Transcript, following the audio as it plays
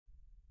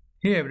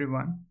Hey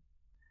everyone,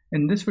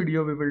 in this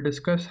video we will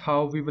discuss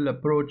how we will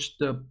approach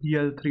the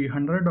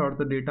PL300 or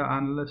the Data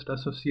Analyst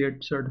Associate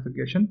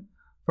certification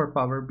for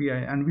Power BI,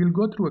 and we'll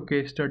go through a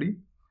case study,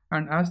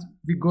 and as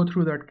we go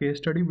through that case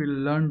study we'll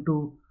learn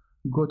to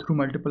go through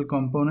multiple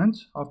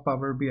components of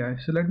Power BI.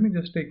 So let me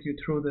just take you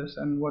through this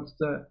and what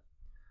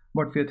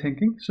we're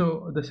thinking.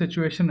 So the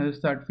situation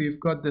is that we've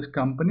got this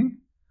company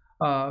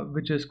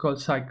which is called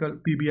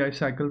PBI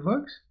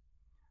CycleWorks,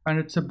 and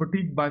it's a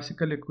boutique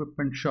bicycle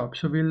equipment shop.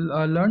 So we'll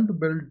learn to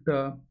build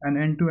an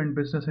end-to-end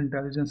business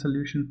intelligence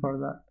solution for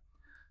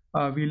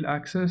that. We'll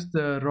access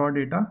the raw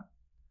data,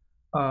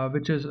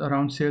 which is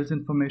around sales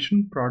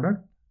information,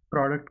 product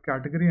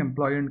category,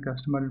 employee and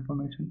customer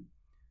information.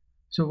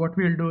 So what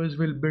we'll do is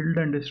we'll build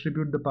and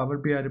distribute the Power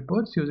BI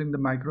reports using the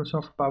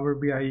Microsoft Power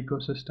BI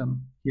ecosystem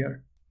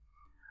here.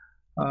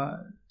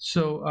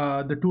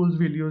 The tools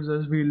we'll use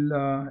is we'll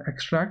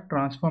extract,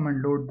 transform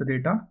and load the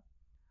data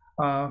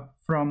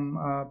from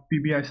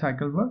PBI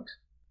CycleWorks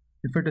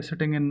if it is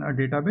sitting in a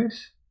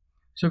database.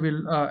 So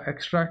we'll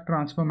extract,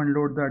 transform and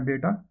load that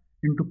data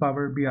into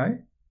Power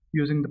BI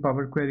using the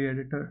Power Query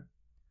editor.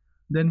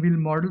 Then we'll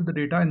model the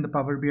data in the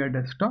Power BI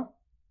desktop.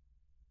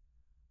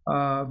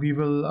 We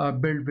will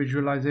build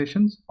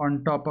visualizations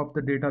on top of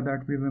the data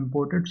that we've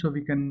imported so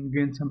we can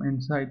gain some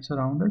insights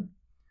around it.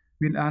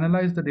 We'll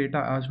analyze the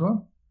data as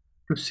well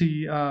to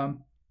see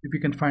if we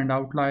can find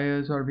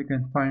outliers or we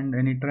can find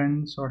any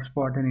trends or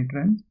spot any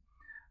trends.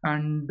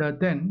 And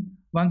then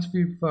once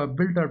we've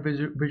built our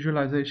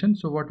visualization,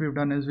 so what we've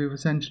done is we've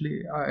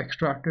essentially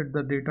extracted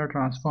the data,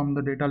 transformed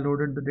the data,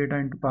 loaded the data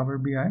into Power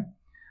BI.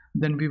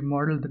 Then we've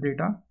modeled the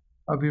data,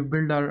 we've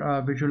built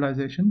our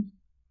visualizations.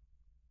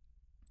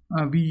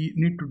 We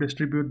need to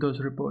distribute those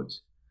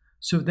reports.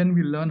 So then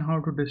we learn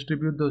how to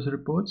distribute those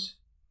reports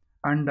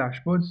and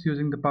dashboards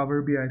using the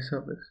Power BI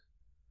service.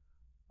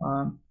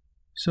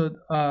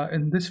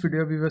 In this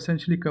video, we've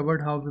essentially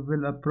covered how we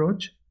will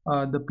approach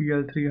the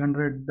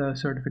PL300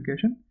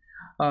 certification,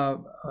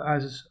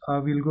 as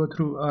we'll go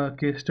through a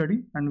case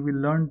study and we'll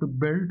learn to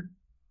build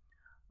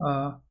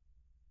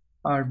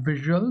our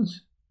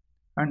visuals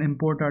and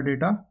import our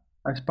data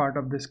as part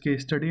of this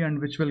case study, and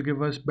which will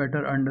give us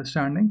better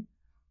understanding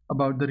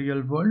about the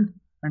real world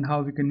and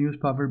how we can use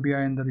Power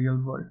BI in the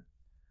real world.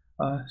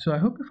 So I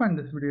hope you find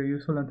this video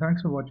useful, and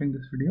thanks for watching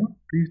this video.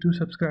 Please do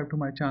subscribe to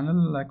my channel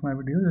and like my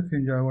videos if you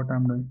enjoy what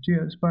I'm doing.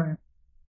 Cheers, bye.